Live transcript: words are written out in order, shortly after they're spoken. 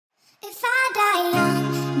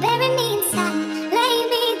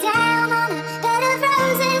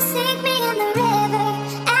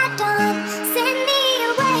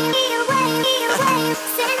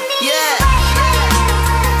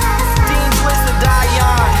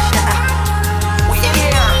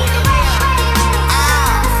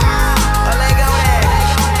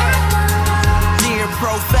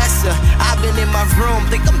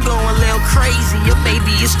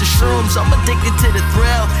dreams. I'm addicted to the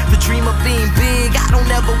thrill, the dream of being big. I don't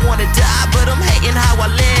ever wanna die, but I'm hating how I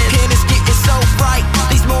live. And it's getting so bright,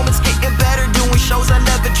 these moments getting better, doing shows I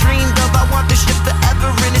never dreamed of. I want this shit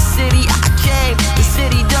forever in the city I came. The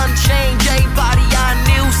city done changed, everybody I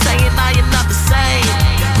knew saying I am not the same.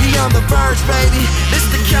 We on the verge, baby, this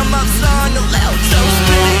the come up song, the loud so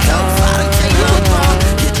spinning.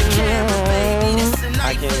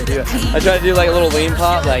 I can't even do it. I try to do like a little lean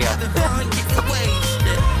pop, like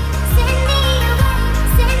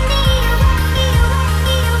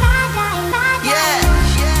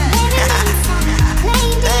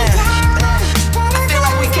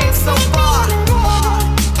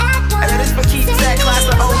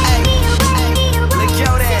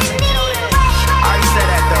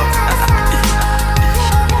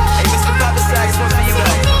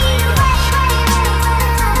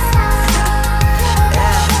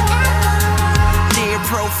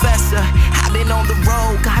Professor, I've been on the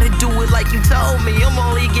road, gotta do it like you told me. I'm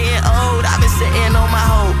only getting old, I've been sitting on my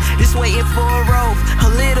hoe, just waiting for a rope, a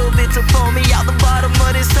little bit to pull me out the bottom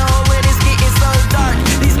of this hole. And it's getting so dark,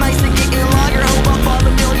 these nights are getting longer. Hope I fall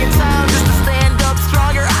a million